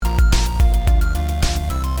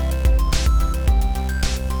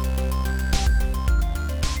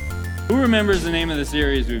Who remembers the name of the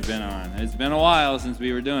series we've been on? It's been a while since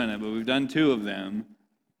we were doing it, but we've done 2 of them.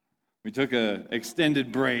 We took an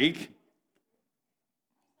extended break.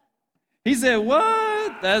 He said,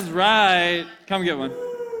 what? That's right. Come get one.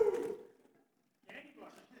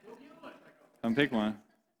 Come pick one.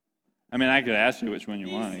 I mean, I could ask you which one you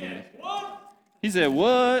want, I guess. He said,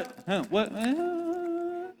 what? Huh, what?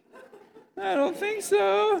 I don't think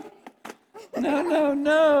so.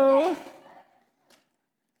 No.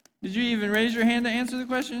 Did you even raise your hand to answer the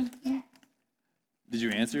question? Did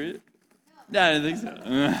you answer it? No, I didn't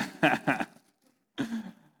think so.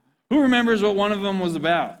 Who remembers what one of them was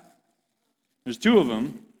about? There's 2 of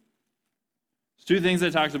them. There's 2 things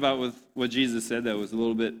I talked about with what Jesus said that was a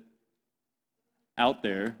little bit out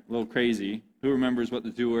there, a little crazy. Who remembers what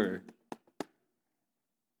the 2 were?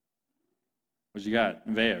 What you got?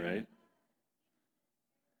 Nevaeh, right?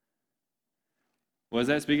 What does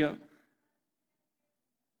that speak up?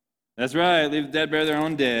 That's right. Leave the dead bury their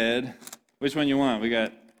own dead. Which one you want? You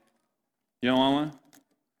don't want one?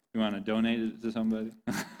 You want to donate it to somebody?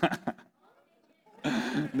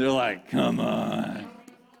 They're like, come on.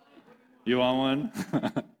 You want one?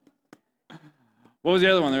 What was the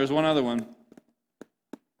other one? There was one other one.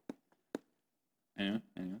 Anyone?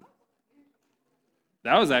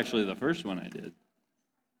 That was actually the first one I did.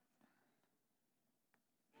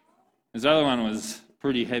 This other one was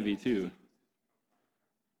pretty heavy too.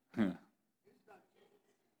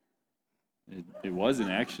 It wasn't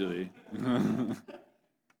actually. I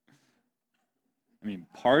mean,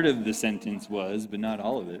 part of the sentence was, but not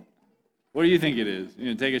all of it. What do you think it is? You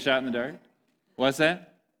gonna take a shot in the dark? What's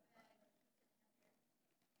that?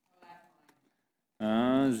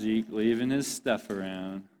 Oh, Zeke leaving his stuff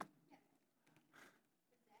around.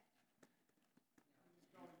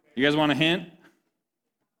 You guys want a hint?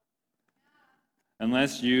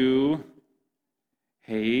 Unless you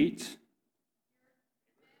hate.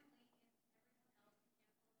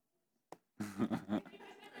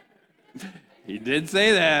 He did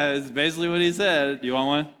say that. It's basically what he said. You want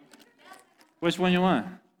one? Which one you want?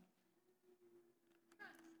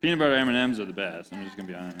 Peanut butter M&Ms are the best. I'm just going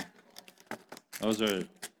to be honest. Those are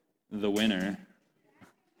the winner.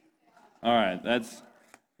 All right, that's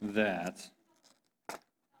that.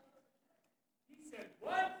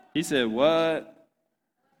 He said what?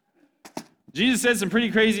 Jesus said some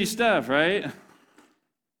pretty crazy stuff, right?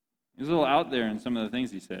 He was a little out there in some of the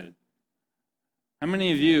things he said. How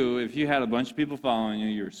many of you, if you had a bunch of people following you,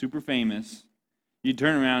 you were super famous, you'd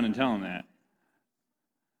turn around and tell them that?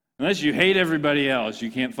 Unless you hate everybody else,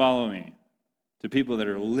 you can't follow me. To people that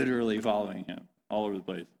are literally following him all over the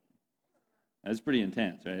place. That's pretty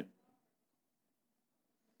intense, right?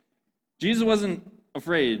 Jesus wasn't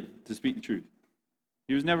afraid to speak the truth.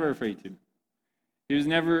 He was never afraid to. He was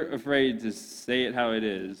never afraid to say it how it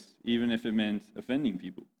is, even if it meant offending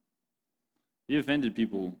people. He offended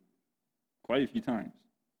people quite a few times.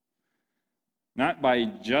 Not by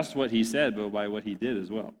just what he said, but by what he did as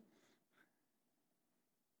well.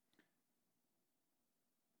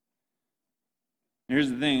 Here's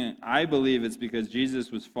the thing. I believe it's because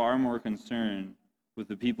Jesus was far more concerned with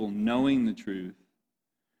the people knowing the truth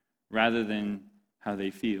rather than how they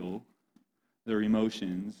feel, their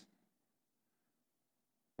emotions,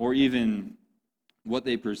 or even what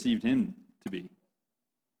they perceived him to be,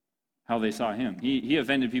 how they saw him. He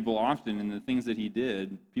offended people often, and the things that he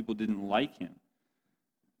did, people didn't like him.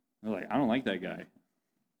 They're like, I don't like that guy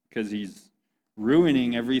because he's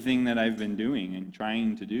ruining everything that I've been doing and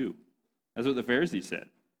trying to do. That's what the Pharisees said.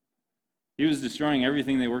 He was destroying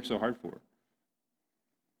everything they worked so hard for.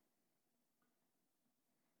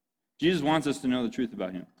 Jesus wants us to know the truth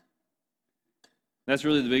about him. That's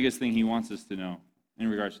really the biggest thing he wants us to know in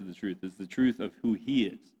regards to the truth, is the truth of who he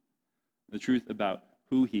is. The truth about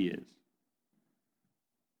who he is.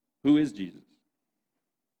 Who is Jesus?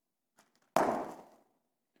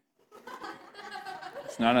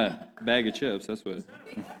 It's not a bag of chips, that's what.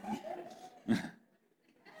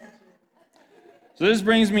 So this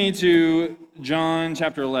brings me to John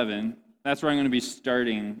chapter 11. That's where I'm going to be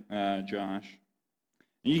starting, Josh.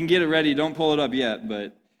 You can get it ready. Don't pull it up yet,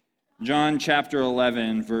 but John chapter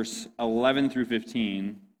 11, verse 11 through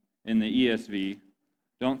 15 in the ESV.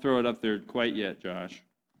 Don't throw it up there quite yet, Josh.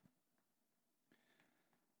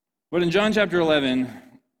 But in John chapter 11,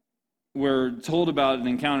 we're told about an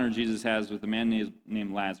encounter Jesus has with a man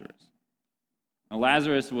named Lazarus. Now,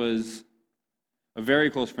 Lazarus was a very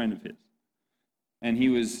close friend of his. And he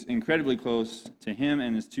was incredibly close to him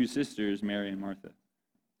and his 2 sisters, Mary and Martha.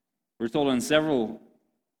 We're told on several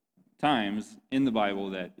times in the Bible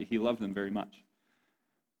that he loved them very much.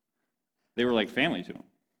 They were like family to him,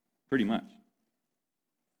 pretty much.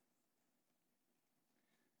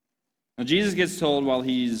 Now, Jesus gets told while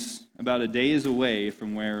he's about a day's away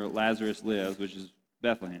from where Lazarus lives, which is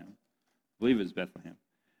Bethlehem. I believe it's Bethlehem.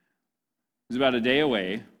 He's about a day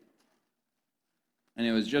away, and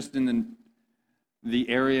it was just in the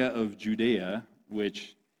area of Judea,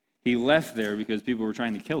 which he left there because people were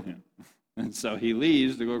trying to kill him. And so he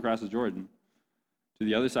leaves to go across the Jordan to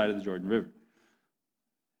the other side of the Jordan River.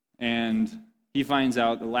 And he finds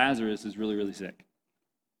out that Lazarus is really, really sick.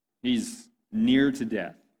 He's near to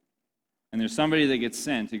death. And there's somebody that gets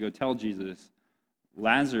sent to go tell Jesus,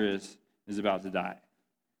 Lazarus is about to die.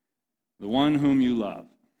 The one whom you love.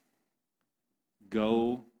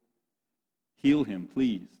 Go heal him,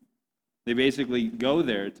 please. They basically go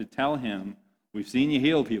there to tell him, we've seen you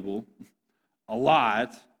heal people a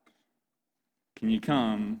lot. Can you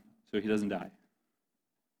come so he doesn't die?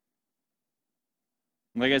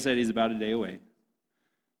 Like I said, he's about a day away.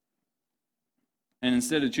 And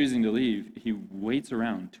instead of choosing to leave, he waits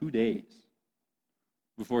around 2 days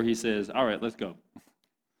before he says, all right, let's go.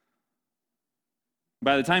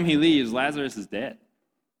 By the time he leaves, Lazarus is dead.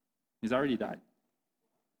 He's already died.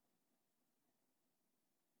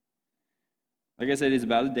 Like I said, he's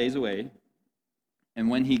about a day's away.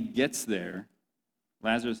 And when he gets there,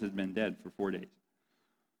 Lazarus has been dead for 4 days.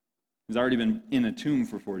 He's already been in a tomb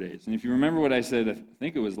for 4 days. And if you remember what I said, I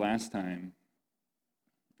think it was last time,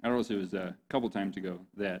 I don't know if it was a couple times ago,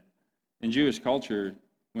 that in Jewish culture,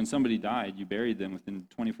 when somebody died, you buried them within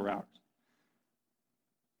 24 hours.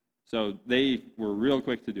 So they were real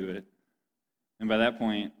quick to do it. And by that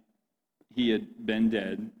point, he had been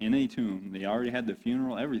dead in a tomb. They already had the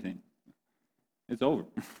funeral, everything. It's over.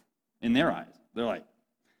 In their eyes. They're like,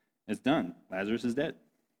 it's done. Lazarus is dead.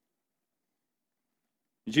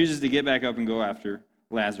 He chooses to get back up and go after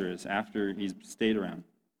Lazarus after he's stayed around.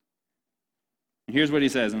 And here's what he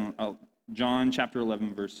says in John chapter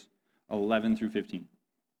 11, verse 11 through 15.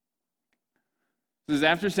 It says,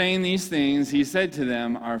 after saying these things, he said to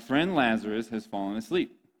them, our friend Lazarus has fallen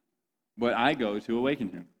asleep, but I go to awaken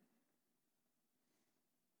him.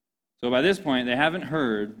 So by this point, they haven't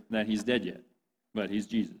heard that he's dead yet, but he's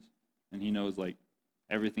Jesus. And he knows,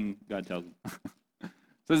 everything God tells him. It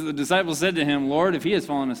says, the disciples said to him, Lord, if he has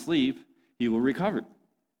fallen asleep, he will recover.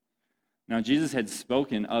 Now Jesus had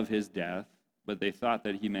spoken of his death, but they thought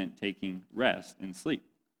that he meant taking rest and sleep.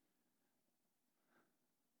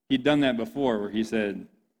 He'd done that before where he said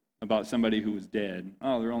about somebody who was dead,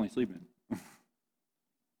 oh, they're only sleeping.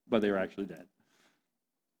 But they were actually dead.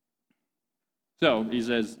 So he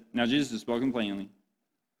says, now Jesus has spoken plainly.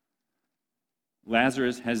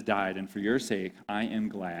 Lazarus has died, and for your sake, I am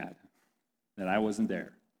glad that I wasn't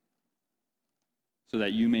there, so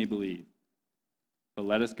that you may believe. But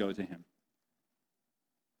let us go to him.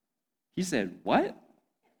 He said, what?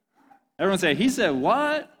 Everyone say, he said,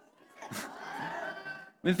 what?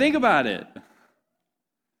 I mean, think about it.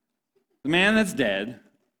 The man that's dead,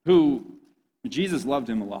 who Jesus loved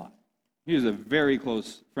him a lot. He was a very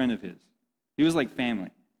close friend of his. He was like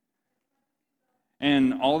family.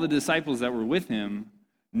 And all the disciples that were with him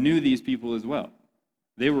knew these people as well.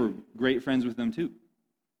 They were great friends with them too.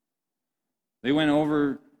 They went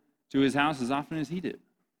over to his house as often as he did,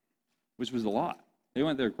 which was a lot. They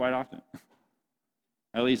went there quite often.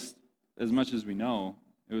 At least as much as we know,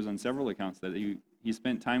 it was on several accounts that he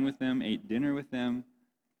spent time with them, ate dinner with them.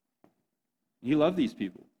 He loved these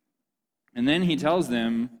people. And then he tells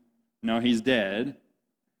them, no, he's dead,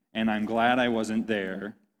 and I'm glad I wasn't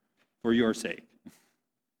there for your sake.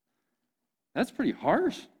 That's pretty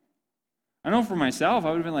harsh. I know for myself, I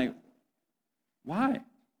would have been like, why?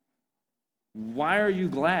 Why are you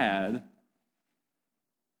glad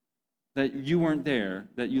that you weren't there,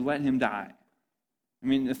 that you let him die? I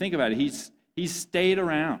mean, think about it. He stayed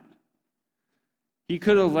around. He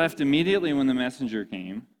could have left immediately when the messenger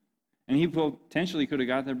came, and he potentially could have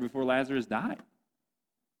got there before Lazarus died.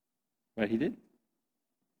 But he didn't.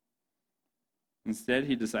 Instead,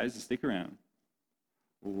 he decides to stick around,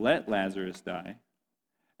 let Lazarus die,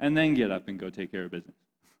 and then get up and go take care of business.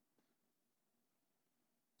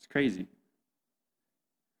 It's crazy.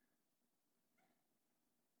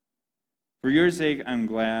 For your sake, I'm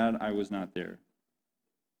glad I was not there.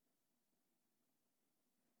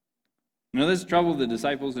 Now, this troubled the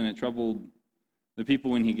disciples, and it troubled the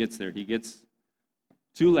people when he gets there. He gets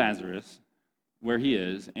to Lazarus, where he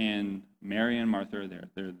is, and Mary and Martha are there.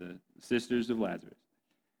 They're the sisters of Lazarus.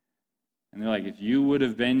 And they're like, if you would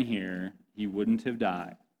have been here, he wouldn't have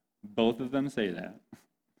died. Both of them say that.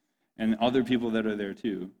 And other people that are there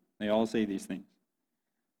too, they all say these things.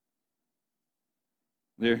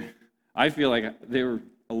 I feel like they were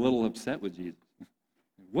a little upset with Jesus.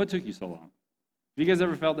 What took you so long? Have you guys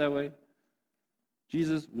ever felt that way?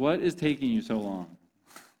 Jesus, what is taking you so long?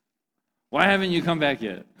 Why haven't you come back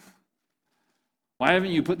yet? Why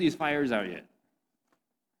haven't you put these fires out yet?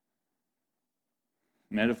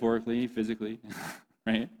 Metaphorically, physically,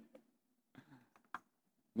 right?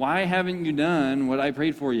 Why haven't you done what I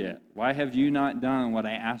prayed for yet? Why have you not done what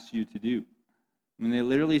I asked you to do? I mean, they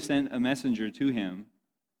literally sent a messenger to him,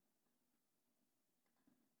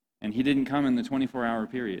 and he didn't come in the 24-hour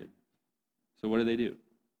period. So what do?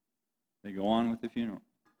 They go on with the funeral.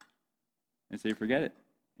 They say, forget it.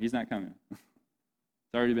 He's not coming. It's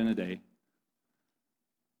already been a day.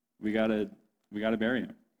 We gotta bury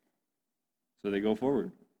him. So they go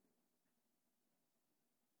forward.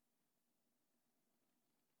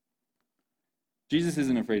 Jesus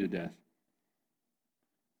isn't afraid of death.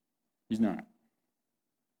 He's not.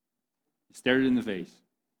 He stared it in the face.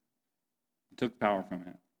 He took power from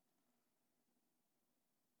it.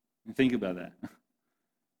 And think about that.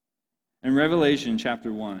 In Revelation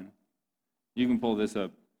chapter 1, you can pull this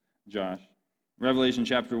up, Josh. Revelation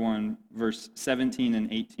chapter 1, verse 17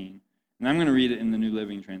 and 18. And I'm going to read it in the New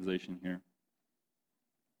Living Translation here.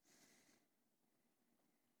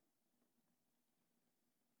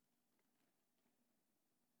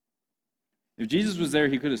 If Jesus was there,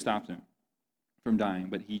 he could have stopped him from dying,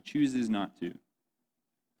 but he chooses not to.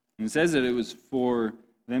 And it says that it was for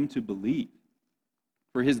them to believe,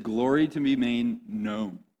 for his glory to be made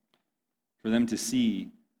known, for them to see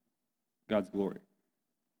God's glory.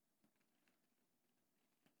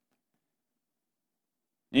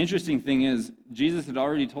 The interesting thing is, Jesus had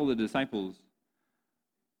already told the disciples,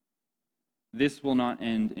 this will not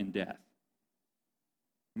end in death.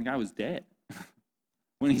 And the guy was dead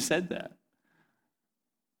when he said that.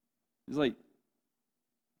 He's like,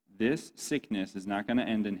 this sickness is not going to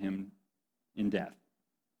end in him in death.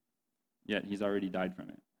 Yet he's already died from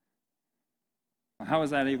it. How is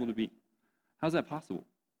that able to be? How is that possible?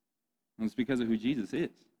 Well, it's because of who Jesus is.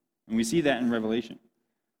 And we see that in Revelation.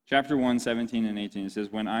 Chapter 1, 17 and 18, it says,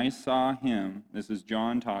 when I saw him, this is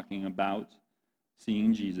John talking about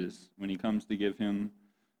seeing Jesus, when he comes to give him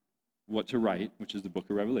what to write, which is the book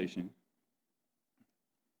of Revelation.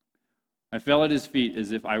 I fell at his feet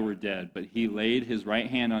as if I were dead, but he laid his right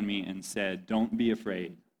hand on me and said, don't be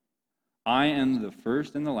afraid. I am the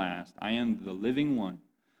first and the last. I am the living one.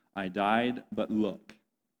 I died, but look.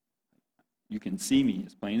 You can see me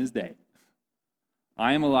as plain as day.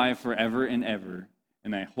 I am alive forever and ever,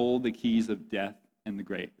 and I hold the keys of death and the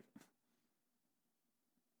grave.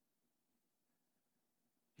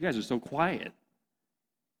 You guys are so quiet.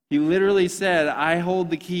 He literally said, I hold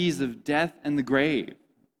the keys of death and the grave.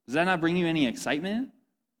 Does that not bring you any excitement?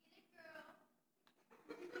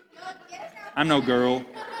 I'm no girl.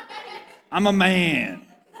 I'm a man.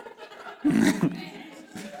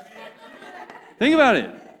 Think about it.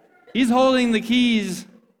 He's holding the keys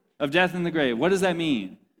of death and the grave. What does that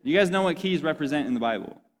mean? You guys know what keys represent in the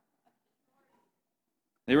Bible?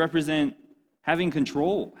 They represent having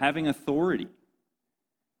control, having authority.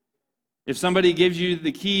 If somebody gives you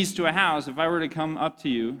the keys to a house, if I were to come up to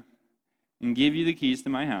you and give you the keys to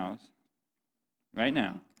my house right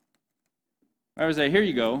now, I would say, here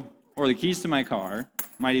you go, or the keys to my car,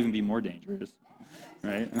 might even be more dangerous,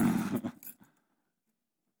 right? If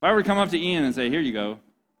I were to come up to Ian and say, here you go,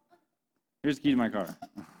 here's the key to my car.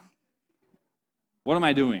 What am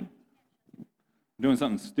I doing? I'm doing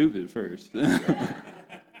something stupid first.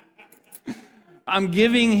 I'm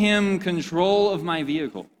giving him control of my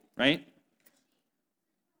vehicle, right?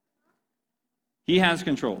 He has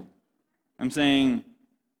control. I'm saying,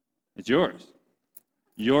 it's yours.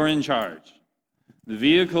 You're in charge. The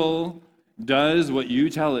vehicle does what you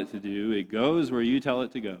tell it to do. It goes where you tell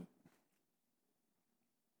it to go.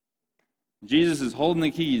 Jesus is holding the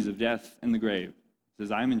keys of death and the grave. He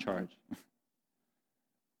says, I'm in charge.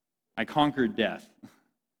 I conquered death. I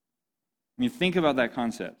mean, think about that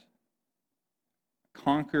concept.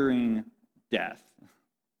 Conquering death.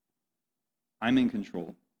 I'm in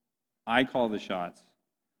control. I call the shots.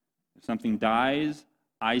 If something dies,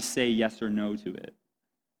 I say yes or no to it.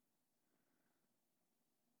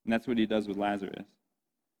 And that's what he does with Lazarus.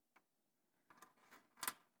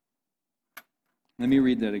 Let me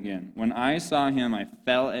read that again. When I saw him, I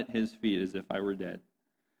fell at his feet as if I were dead.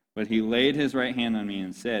 But he laid his right hand on me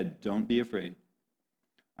and said, don't be afraid.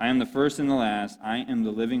 I am the first and the last. I am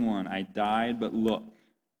the living one. I died, but look,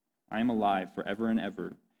 I am alive forever and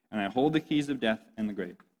ever, and I hold the keys of death and the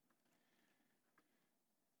grave.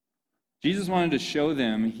 Jesus wanted to show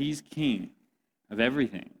them he's king of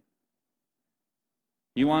everything.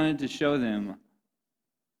 He wanted to show them,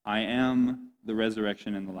 I am the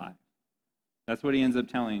resurrection and the life. That's what he ends up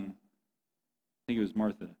telling, I think it was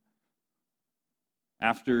Martha.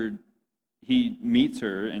 after he meets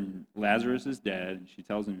her and Lazarus is dead, and she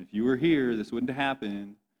tells him, if you were here, this wouldn't have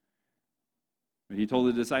happened. But he told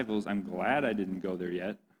the disciples, I'm glad I didn't go there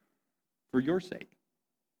yet for your sake,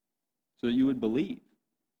 so that you would believe.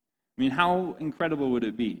 I mean, how incredible would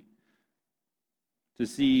it be to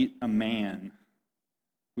see a man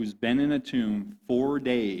who's been in a tomb 4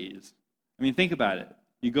 days? I mean, think about it.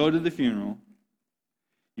 You go to the funeral,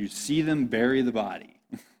 you see them bury the body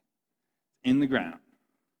in the ground.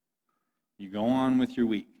 You go on with your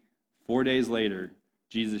week. 4 days later,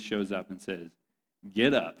 Jesus shows up and says,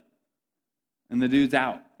 get up. And the dude's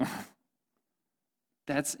out.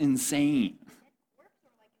 That's insane.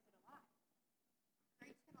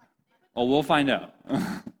 Oh, we'll find out.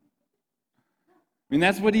 I mean,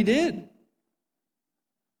 that's what he did.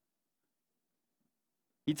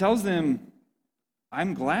 He tells them,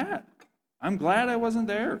 I'm glad. I'm glad I wasn't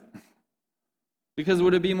there. Because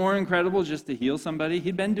would it be more incredible just to heal somebody?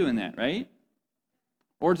 He'd been doing that, right?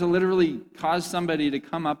 Or to literally cause somebody to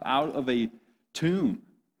come up out of a tomb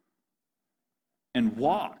and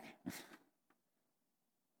walk.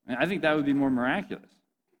 And I think that would be more miraculous.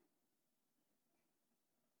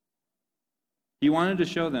 He wanted to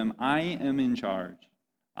show them, I am in charge.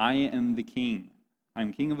 I am the king.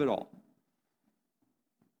 I'm king of it all.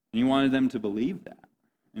 And he wanted them to believe that.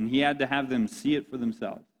 And he had to have them see it for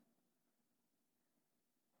themselves.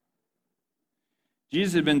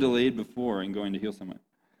 Jesus had been delayed before in going to heal someone.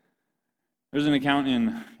 There's an account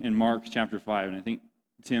in Mark chapter 5, and I think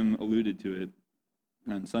Tim alluded to it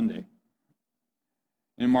on Sunday.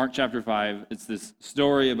 In Mark chapter 5, it's this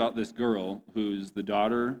story about this girl who's the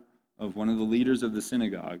daughter of one of the leaders of the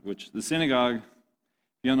synagogue, which the synagogue, if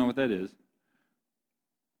you don't know what that is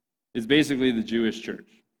basically the Jewish church.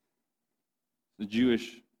 The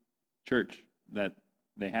Jewish church that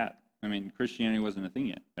they had. I mean, Christianity wasn't a thing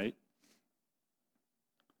yet, right?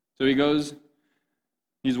 So he goes,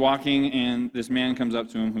 he's walking, and this man comes up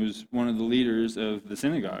to him who's one of the leaders of the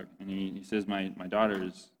synagogue. And he says, my daughter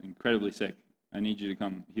is incredibly sick. I need you to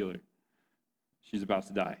come heal her. She's about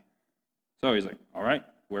to die. So he's like, all right,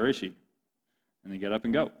 where is she? And they get up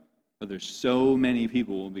and go. But there's so many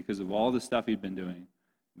people, because of all the stuff he'd been doing,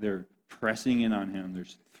 they're pressing in on him.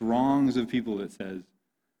 There's throngs of people, it says,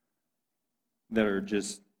 that are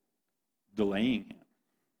just delaying him.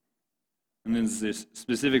 And then there's this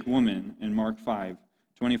specific woman in Mark 5,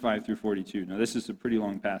 25 through 42. Now, this is a pretty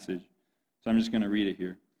long passage, so I'm just going to read it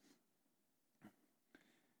here.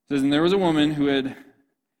 It says, and there was a woman who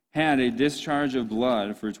had a discharge of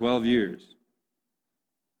blood for 12 years.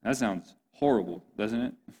 That sounds horrible, doesn't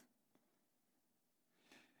it?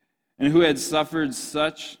 And who had suffered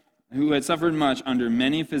much under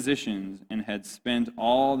many physicians, and had spent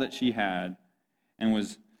all that she had, and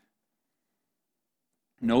was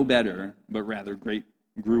no better, but rather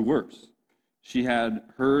grew worse. She had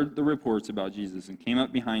heard the reports about Jesus, and came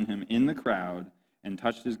up behind him in the crowd, and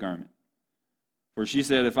touched his garment. For she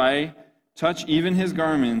said, if I touch even his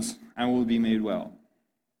garments, I will be made well.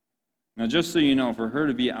 Now, just so you know, for her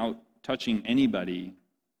to be out touching anybody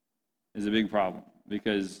is a big problem,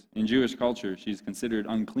 because in Jewish culture, she's considered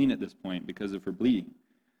unclean at this point because of her bleeding.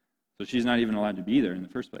 So she's not even allowed to be there in the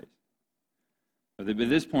first place. But at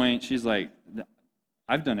this point, she's like,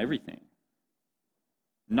 I've done everything.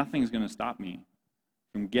 Nothing's going to stop me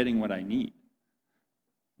from getting what I need.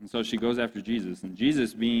 And so she goes after Jesus. And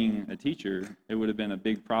Jesus, being a teacher, it would have been a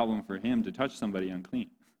big problem for him to touch somebody unclean.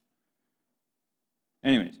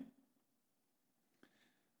 Anyways.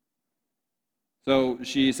 So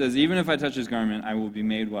she says, even if I touch his garment, I will be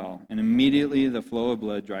made well. And immediately the flow of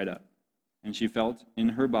blood dried up. And she felt in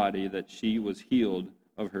her body that she was healed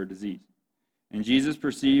of her disease. And Jesus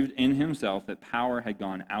perceived in himself that power had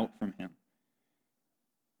gone out from him.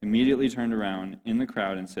 Immediately turned around in the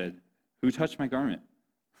crowd and said, who touched my garment?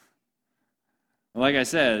 Like I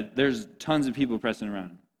said, there's tons of people pressing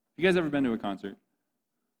around. You guys ever been to a concert?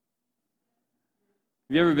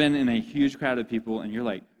 Have you ever been in a huge crowd of people and you're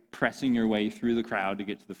like pressing your way through the crowd to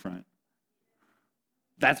get to the front?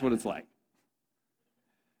 That's what it's like.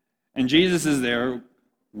 And Jesus is there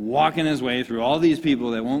walking his way through all these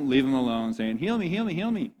people that won't leave him alone, saying, heal me, heal me,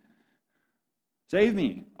 heal me. Save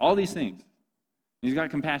me. All these things. He's got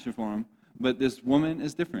compassion for him, but this woman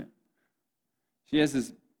is different. She has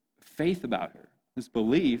this faith about her, this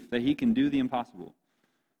belief that he can do the impossible.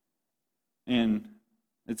 And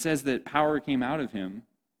it says that power came out of him,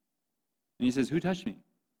 and he says, who touched me?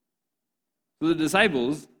 So the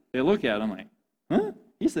disciples, they look at him like, huh?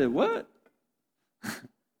 He said, what?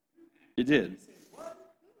 He did.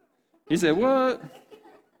 He said, what?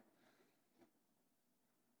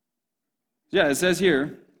 Yeah, it says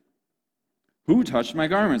here, "Who touched my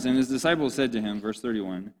garments?" And his disciples said to him, verse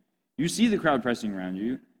 31, "You see the crowd pressing around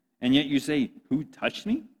you, and yet you say, 'Who touched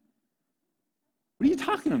me?' What are you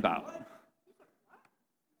talking about?"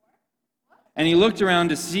 And he looked around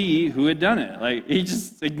to see who had done it. Like, he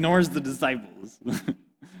just ignores the disciples.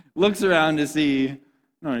 Looks around to see,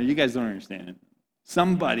 no, you guys don't understand.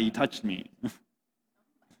 Somebody touched me. It's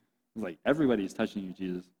like, everybody's touching you,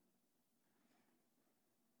 Jesus.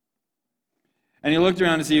 And he looked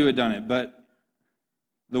around to see who had done it. But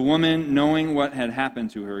the woman, knowing what had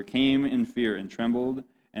happened to her, came in fear and trembled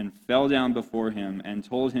and fell down before him and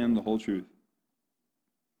told him the whole truth.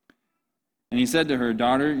 And he said to her,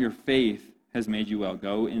 "Daughter, your faith has made you well.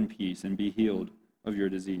 Go in peace and be healed of your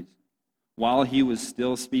disease." While he was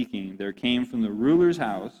still speaking, there came from the ruler's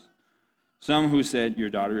house some who said, "Your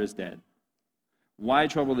daughter is dead. Why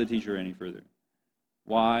trouble the teacher any further?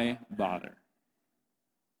 Why bother?"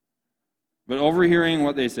 But overhearing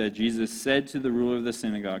what they said, Jesus said to the ruler of the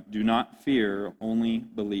synagogue, "Do not fear, only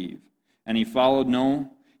believe." And he allowed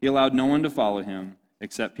no one to follow him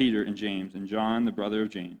except Peter and James and John, the brother of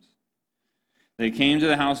James. They came to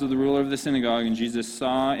the house of the ruler of the synagogue, and Jesus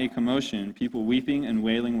saw a commotion, people weeping and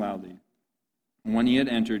wailing loudly. And when he had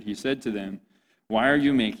entered, he said to them, "Why are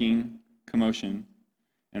you making commotion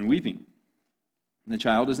and weeping? The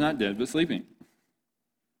child is not dead, but sleeping."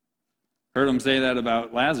 Heard him say that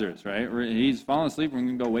about Lazarus, right? He's fallen asleep, we're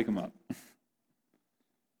going to go wake him up.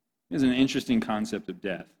 It's an interesting concept of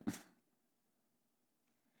death.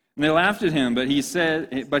 And they laughed at him, but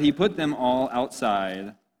he put them all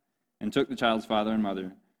outside and took the child's father and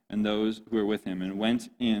mother and those who were with him and went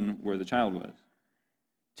in where the child was.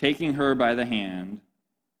 Taking her by the hand,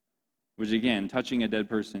 which again, touching a dead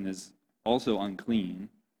person is also unclean.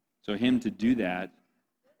 So him to do that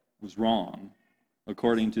was wrong,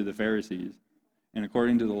 according to the Pharisees and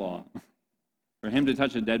according to the law. For him to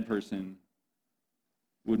touch a dead person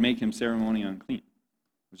would make him ceremonially unclean,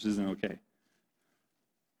 which isn't okay.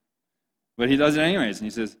 But he does it anyways, and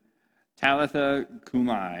he says, "Talitha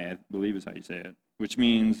kumai," I believe is how you say it, which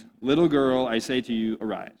means, "Little girl, I say to you,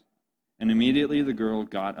 arise." And immediately the girl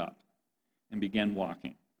got up and began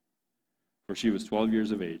walking, for she was 12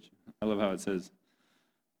 years of age. I love how it says,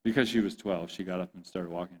 because she was 12, she got up and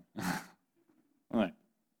started walking. All right.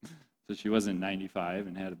 So she wasn't 95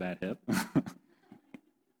 and had a bad hip?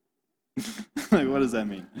 Like, what does that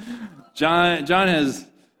mean? John has,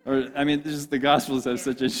 just the Gospels have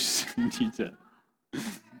such interesting detail.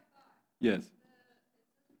 Yes.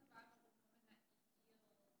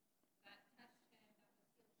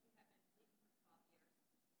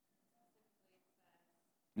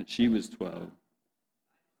 That she was 12.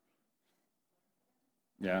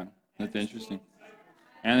 Yeah, that's interesting.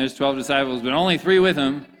 And there's 12 disciples, but only 3 with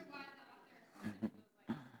him.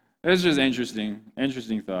 It's just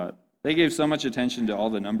interesting thought. They gave so much attention to all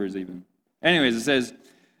the numbers even. Anyways, it says,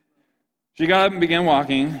 she got up and began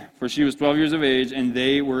walking, for she was 12 years of age, and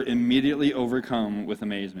they were immediately overcome with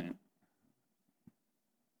amazement.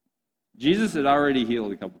 Jesus had already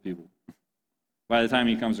healed a couple people by the time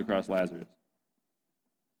he comes across Lazarus.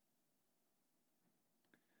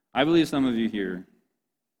 I believe some of you here,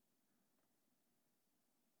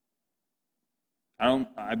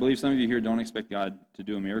 I believe some of you here don't expect God to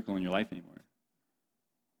do a miracle in your life anymore.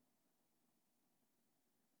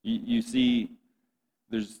 You see,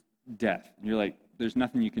 there's death. And you're like, there's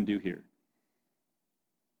nothing you can do here.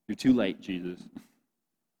 You're too late, Jesus.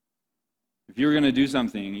 If you were going to do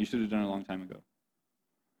something, you should have done it a long time ago.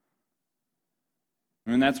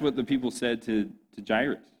 And that's what the people said to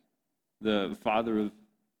Jairus, the father of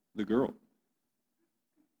the girl.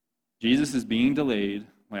 Jesus is being delayed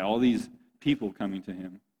by all these people coming to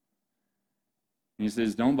him. And he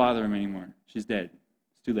says, don't bother him anymore. She's dead.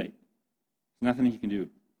 It's too late. There's nothing he can do.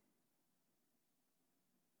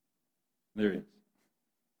 There is.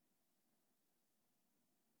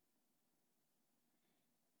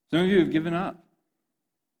 Some of you have given up.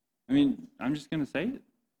 I mean, I'm just going to say it.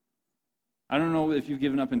 I don't know if you've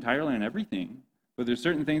given up entirely on everything, but there's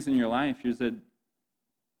certain things in your life you said,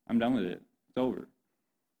 I'm done with it. It's over.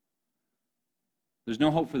 There's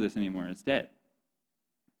no hope for this anymore. It's dead.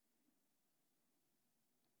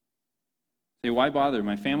 Say, why bother?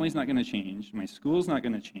 My family's not going to change. My school's not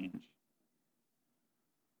going to change.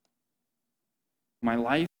 My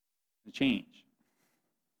life is going to change.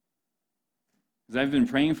 Because I've been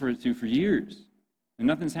praying for it for years, and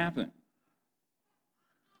nothing's happened.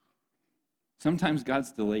 Sometimes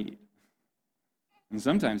God's delayed. And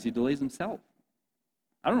sometimes he delays himself.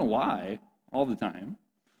 I don't know why all the time.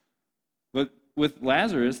 But with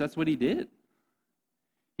Lazarus, that's what he did.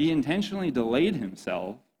 He intentionally delayed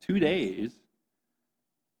himself 2 days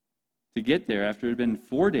to get there after it had been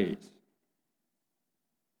 4 days.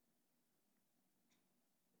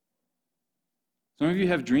 Some of you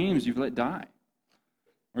have dreams you've let die.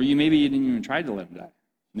 Or maybe you didn't even try to let them die.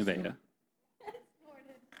 Nevaeh.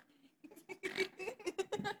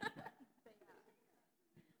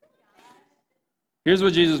 Here's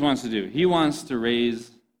what Jesus wants to do. He wants to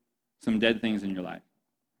raise some dead things in your life.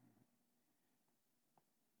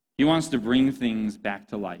 He wants to bring things back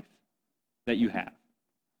to life that you have.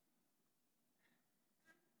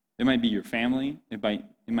 It might be your family. It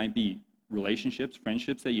might be relationships,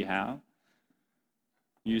 friendships that you have.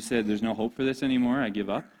 You said, there's no hope for this anymore. I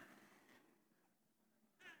give up.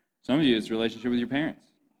 Some of you, it's a relationship with your parents.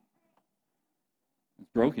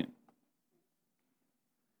 It's broken.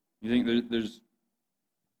 You think there's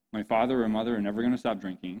my father or mother are never going to stop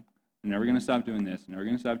drinking. They're never going to stop doing this. They're never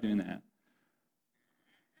going to stop doing that.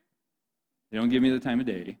 They don't give me the time of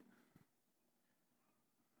day.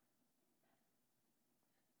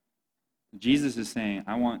 Jesus is saying,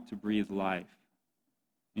 I want to breathe life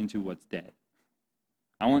into what's dead.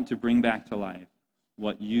 I want to bring back to life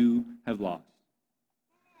what you have lost.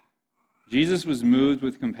 Jesus was moved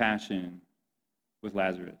with compassion with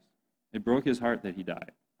Lazarus. It broke his heart that he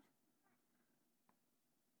died.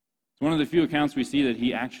 It's one of the few accounts we see that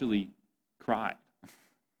he actually cried. It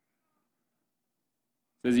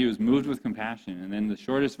says he was moved with compassion. And then the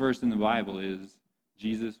shortest verse in the Bible is,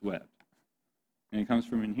 Jesus wept. And it comes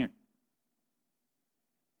from in here.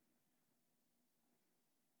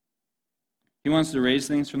 He wants to raise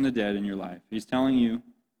things from the dead in your life. He's telling you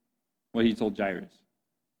what he told Jairus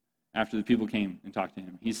after the people came and talked to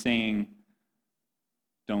him. He's saying,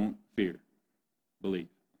 don't fear, believe.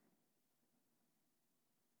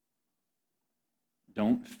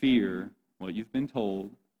 Don't fear what you've been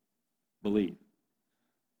told, believe.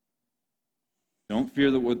 Don't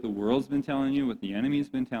fear what the world's been telling you, what the enemy's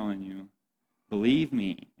been telling you. Believe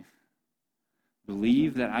me.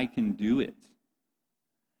 Believe that I can do it.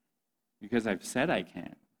 Because I've said I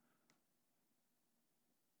can.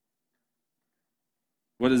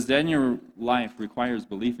 What is dead in your life requires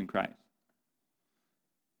belief in Christ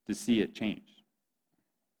to see it change.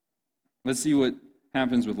 Let's see what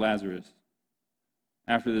happens with Lazarus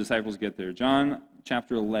after the disciples get there. John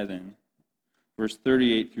chapter 11, verse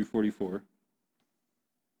 38 through 44.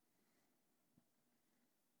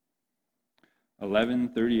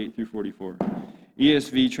 11:38 through 44.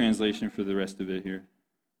 ESV translation for the rest of it here.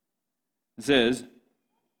 It says,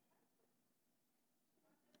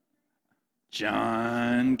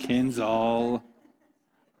 John Kinzel.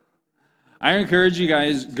 I encourage you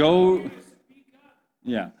guys, go.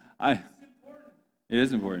 Yeah, it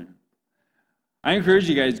is important. I encourage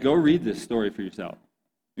you guys, go read this story for yourself.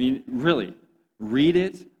 I mean, really, read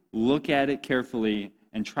it, look at it carefully,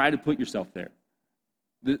 and try to put yourself there.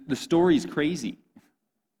 The story's crazy. I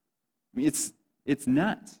mean, it's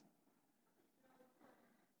nuts.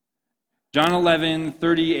 John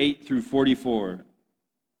 11:38 through 44.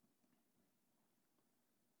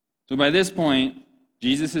 So by this point,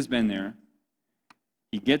 Jesus has been there.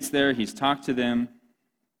 He gets there. He's talked to them.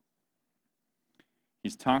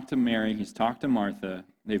 He's talked to Mary. He's talked to Martha.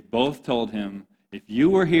 They've both told him, if you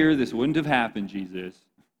were here, this wouldn't have happened, Jesus.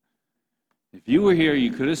 If you were here,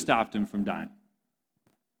 you could have stopped him from dying.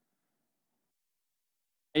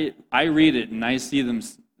 I read it, and I see them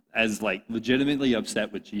as like legitimately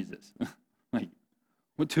upset with Jesus. Like,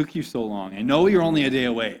 what took you so long? I know you're only a day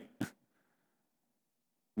away.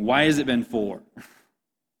 Why has it been 4?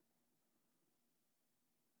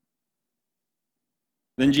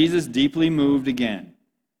 Then Jesus, deeply moved again,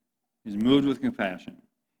 he's moved with compassion,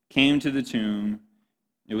 came to the tomb.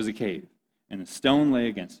 It was a cave, and a stone lay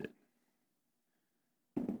against it.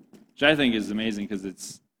 Which I think is amazing because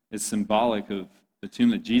it's symbolic of the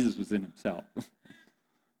tomb that Jesus was in himself. It's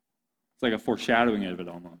like a foreshadowing of it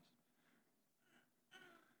almost.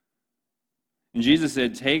 And Jesus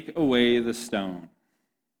said, take away the stone.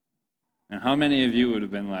 And how many of you would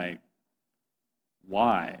have been like,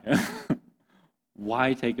 why?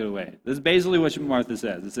 Why take it away? This is basically what Martha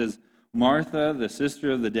says. It says, Martha, the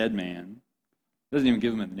sister of the dead man, doesn't even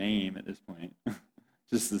give him a name at this point.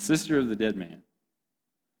 Just the sister of the dead man.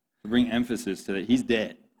 To bring emphasis to that. He's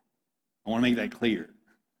dead. I want to make that clear.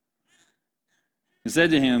 He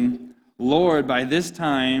said to him, Lord, by this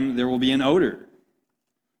time there will be an odor,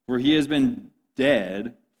 for he has been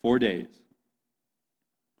dead 4 days.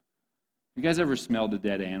 You guys ever smelled a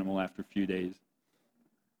dead animal after a few days?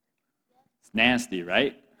 It's nasty,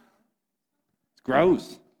 right? It's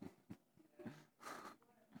gross.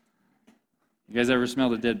 You guys ever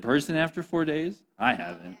smelled a dead person after 4 days? I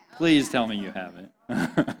haven't. Please tell me you haven't.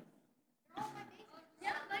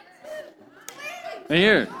 Right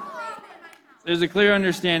here. There's a clear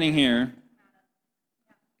understanding here.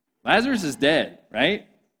 Lazarus is dead, right?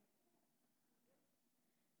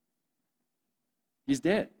 He's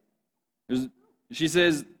dead. She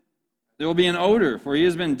says, there will be an odor, for he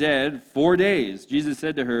has been dead 4 days. Jesus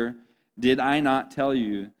said to her, did I not tell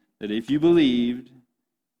you that if you believed,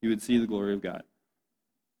 you would see the glory of God?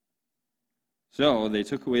 So they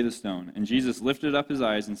took away the stone, and Jesus lifted up his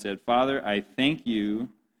eyes and said, Father, I thank you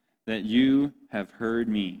that you have heard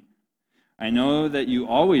me. I know that you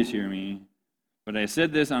always hear me, but I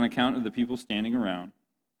said this on account of the people standing around,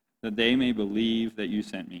 that they may believe that you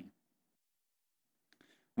sent me.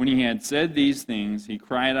 When he had said these things, he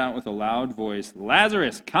cried out with a loud voice,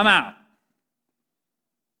 Lazarus, come out!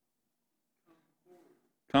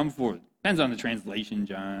 Come forth. Depends on the translation,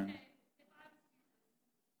 John.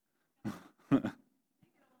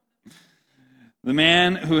 The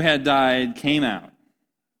man who had died came out,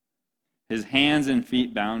 his hands and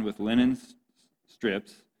feet bound with linen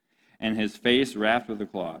strips, and his face wrapped with a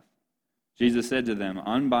cloth. Jesus said to them,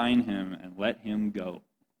 unbind him and let him go.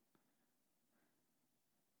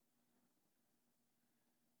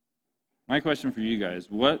 My question for you guys,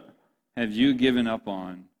 what have you given up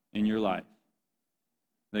on in your life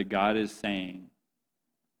that God is saying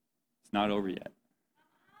it's not over yet?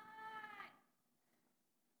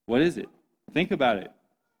 What is it? Think about it.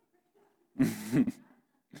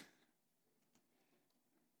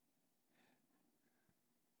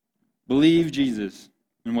 Believe Jesus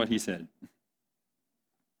in what he said.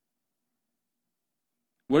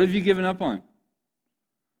 What have you given up on?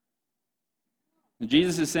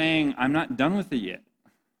 Jesus is saying, I'm not done with it yet.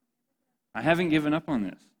 I haven't given up on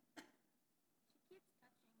this.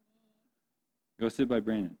 Go sit by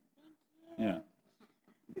Brandon. Yeah.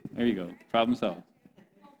 There you go. Problem solved.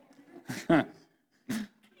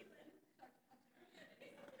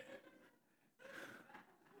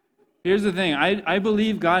 Here's the thing. I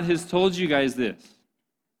believe God has told you guys this.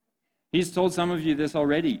 He's told some of you this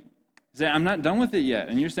already. He said, I'm not done with it yet.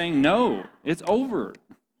 And you're saying, no, it's over.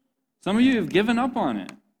 Some of you have given up on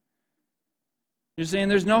it. You're saying,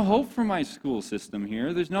 there's no hope for my school system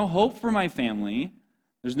here. There's no hope for my family.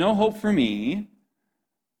 There's no hope for me.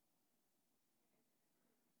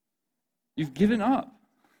 You've given up.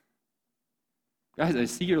 Guys, I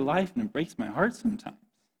see your life and it breaks my heart sometimes.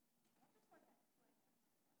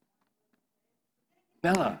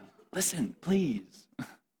 Bella, listen, please.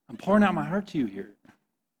 I'm pouring out my heart to you here.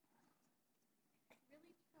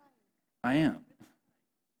 I am.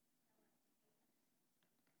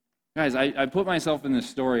 Guys, I put myself in this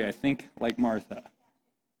story, I think, like Martha.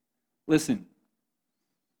 Listen,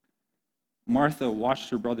 Martha watched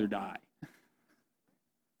her brother die,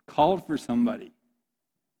 called for somebody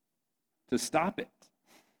to stop it.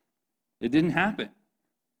 It didn't happen.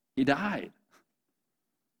 He died.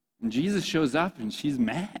 And Jesus shows up and she's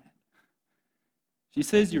mad. She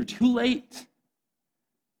says, you're too late.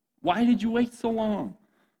 Why did you wait so long?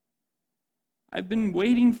 I've been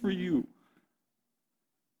waiting for you.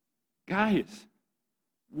 Guys,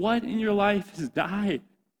 what in your life has died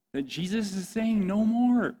that Jesus is saying no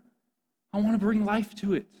more? I want to bring life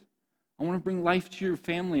to it. I want to bring life to your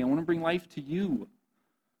family. I want to bring life to you.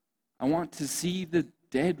 I want to see the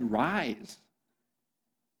dead rise.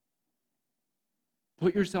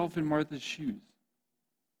 Put yourself in Martha's shoes.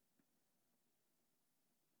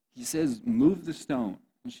 He says, move the stone.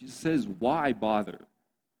 And she says, why bother?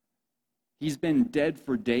 He's been dead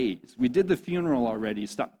for days. We did the funeral already.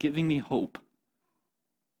 Stop giving me hope.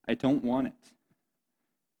 I don't want it.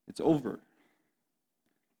 It's over.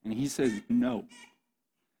 And he says, no.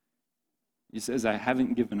 He says, I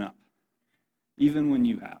haven't given up. Even when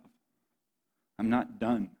you have. I'm not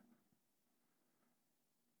done.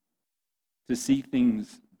 To see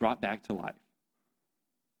things brought back to life.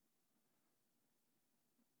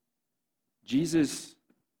 Jesus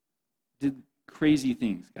did crazy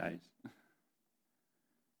things, guys.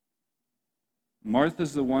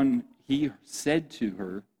 Martha's the one, he said to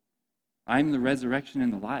her, I'm the resurrection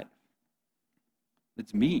and the life.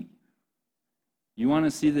 It's me. You want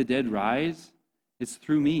to see the dead rise? It's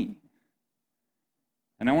through me.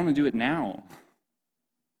 And I want to do it now.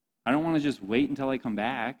 I don't want to just wait until I come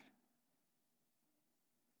back.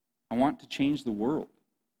 I want to change the world.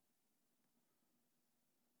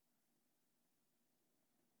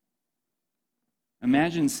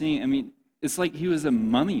 Imagine seeing, it's like he was a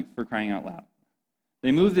mummy, for crying out loud.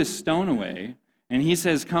 They move this stone away, and he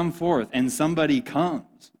says, come forth, and somebody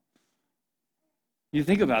comes. You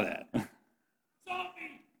think about that.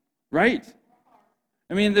 Right?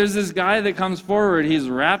 There's this guy that comes forward, he's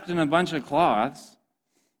wrapped in a bunch of cloths,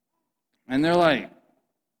 and they're like,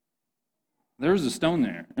 There was a stone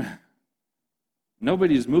there.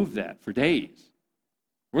 Nobody's moved that for days.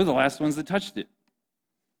 We're the last ones that touched it.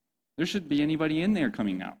 There shouldn't be anybody in there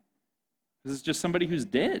coming out. This is just somebody who's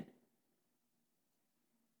dead.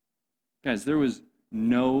 Guys, there was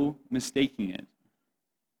no mistaking it.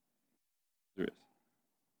 There is.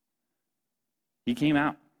 He came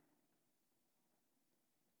out.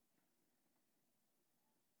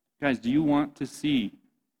 Guys, do you want to see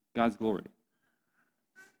God's glory?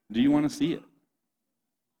 Do you want to see it?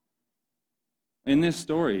 In this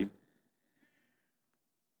story,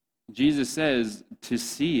 Jesus says to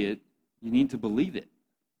see it, you need to believe it.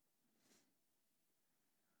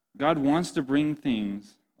 God wants to bring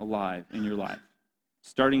things alive in your life,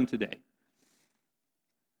 starting today.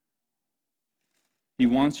 He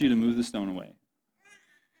wants you to move the stone away.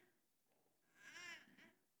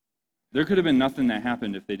 There could have been nothing that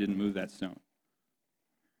happened if they didn't move that stone.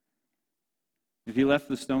 If he left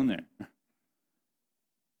the stone there.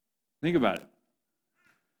 Think about it.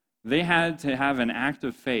 They had to have an act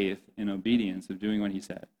of faith in obedience of doing what he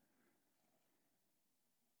said.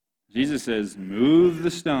 Jesus says, move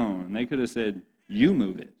the stone. They could have said, you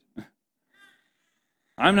move it.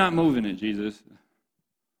 I'm not moving it, Jesus.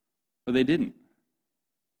 But they didn't.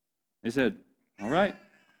 They said, all right.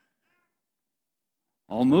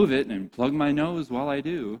 I'll move it and plug my nose while I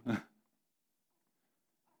do.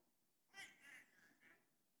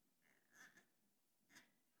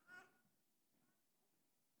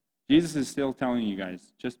 Jesus is still telling you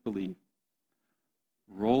guys, just believe.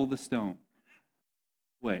 Roll the stone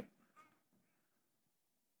away.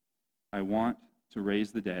 I want to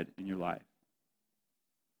raise the dead in your life.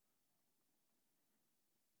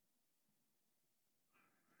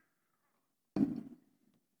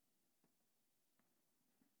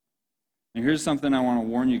 And here's something I want to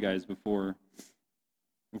warn you guys before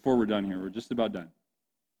we're done here. We're just about done.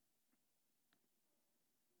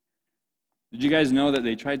 Did you guys know that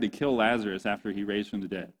they tried to kill Lazarus after he raised from the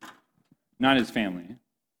dead? Not his family.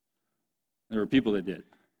 There were people that did.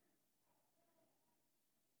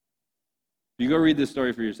 You go read this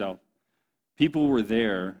story for yourself. People were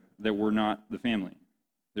there that were not the family.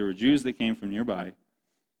 There were Jews that came from nearby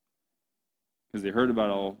because they heard about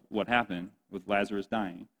all what happened with Lazarus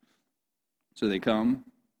dying. So they come,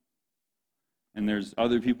 and there's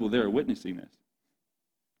other people there witnessing this.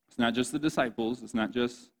 It's not just the disciples. It's not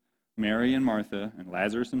just Mary and Martha and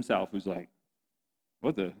Lazarus himself who's like,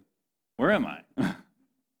 where am I?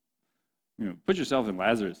 Put yourself in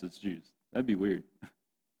Lazarus' shoes. That'd be weird.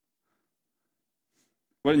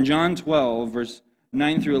 But in John 12, verse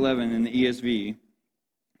 9 through 11 in the ESV,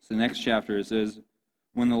 it's the next chapter, it says,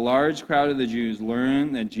 when the large crowd of the Jews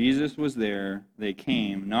learned that Jesus was there, they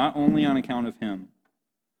came, not only on account of him,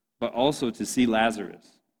 but also to see Lazarus.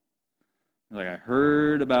 Like, I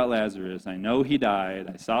heard about Lazarus. I know he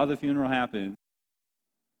died. I saw the funeral happen.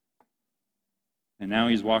 And now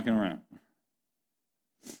he's walking around.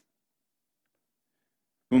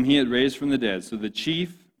 Whom he had raised from the dead. So the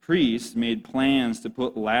chief priests made plans to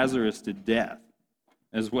put Lazarus to death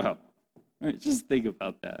as well. Right, just think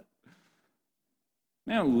about that.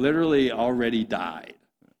 Man literally already died.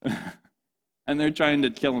 And they're trying to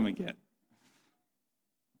kill him again.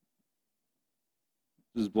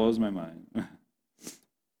 Just blows my mind.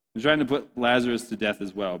 They're trying to put Lazarus to death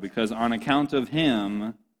as well, because on account of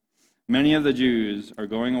him, many of the Jews are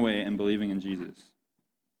going away and believing in Jesus.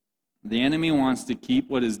 The enemy wants to keep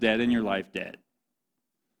what is dead in your life dead.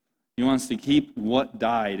 He wants to keep what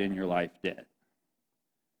died in your life dead.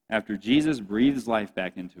 After Jesus breathes life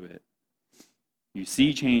back into it, you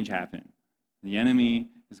see change happen. The enemy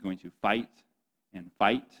is going to fight and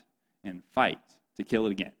fight and fight to kill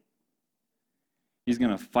it again. He's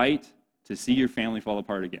going to fight to see your family fall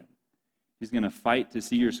apart again. He's going to fight to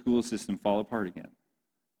see your school system fall apart again.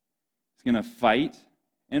 He's going to fight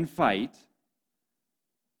and fight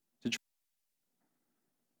to try.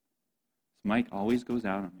 This mic always goes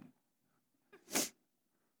out on me.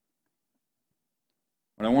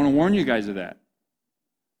 But I want to warn you guys of that.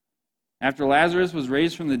 After Lazarus was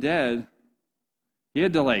raised from the dead, he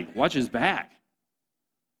had to watch his back,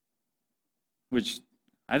 which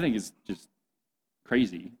I think is just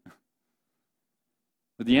crazy.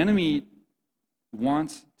 But the enemy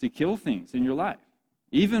wants to kill things in your life,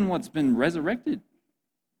 even what's been resurrected.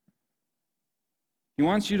 He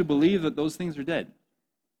wants you to believe that those things are dead.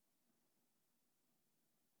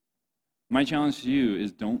 My challenge to you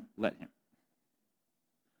is don't let him.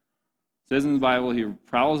 It says in the Bible, he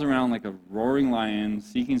prowls around like a roaring lion,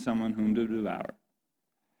 seeking someone whom to devour.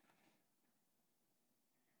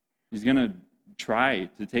 He's going to try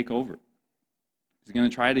to take over. He's going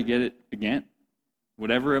to try to get it again,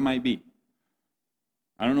 whatever it might be.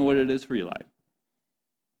 I don't know what it is for your life.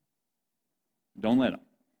 Don't let them.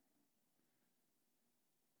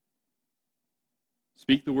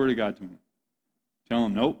 Speak the word of God to him. Tell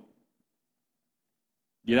him, nope.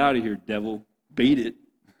 Get out of here, devil. Bait it.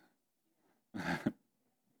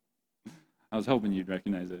 I was hoping you'd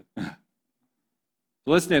recognize it. So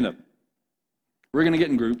let's stand up. We're going to get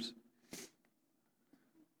in groups.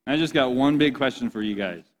 I just got one big question for you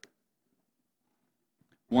guys.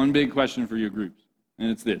 One big question for your groups. And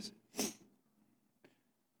it's this.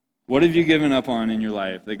 What have you given up on in your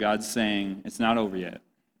life that God's saying it's not over yet?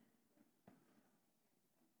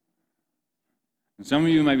 And some of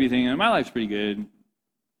you might be thinking, my life's pretty good.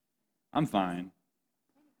 I'm fine.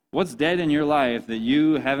 What's dead in your life that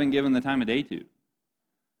you haven't given the time of day to?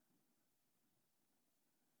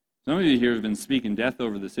 Some of you here have been speaking death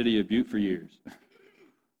over the city of Butte for years.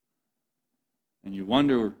 And you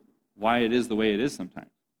wonder why it is the way it is sometimes.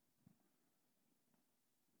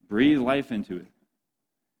 Breathe life into it.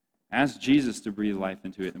 Ask Jesus to breathe life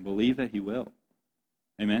into it and believe that he will.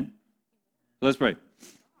 Amen? So let's pray.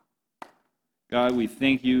 God, we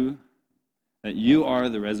thank you that you are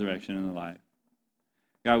the resurrection and the life.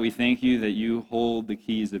 God, we thank you that you hold the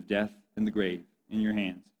keys of death and the grave in your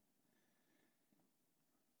hands.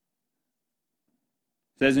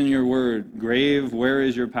 It says in your word, grave, where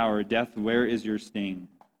is your power? Death, where is your sting?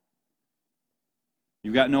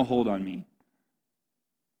 You've got no hold on me.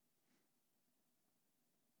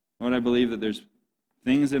 Lord, I believe that there's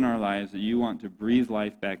things in our lives that you want to breathe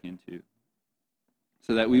life back into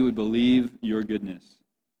so that we would believe your goodness,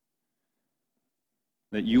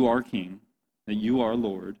 that you are King, that you are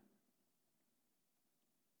Lord,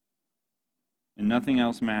 and nothing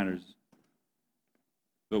else matters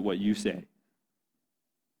but what you say.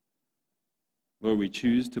 Lord, we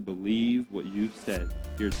choose to believe what you've said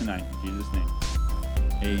here tonight. In Jesus'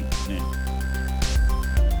 name, amen.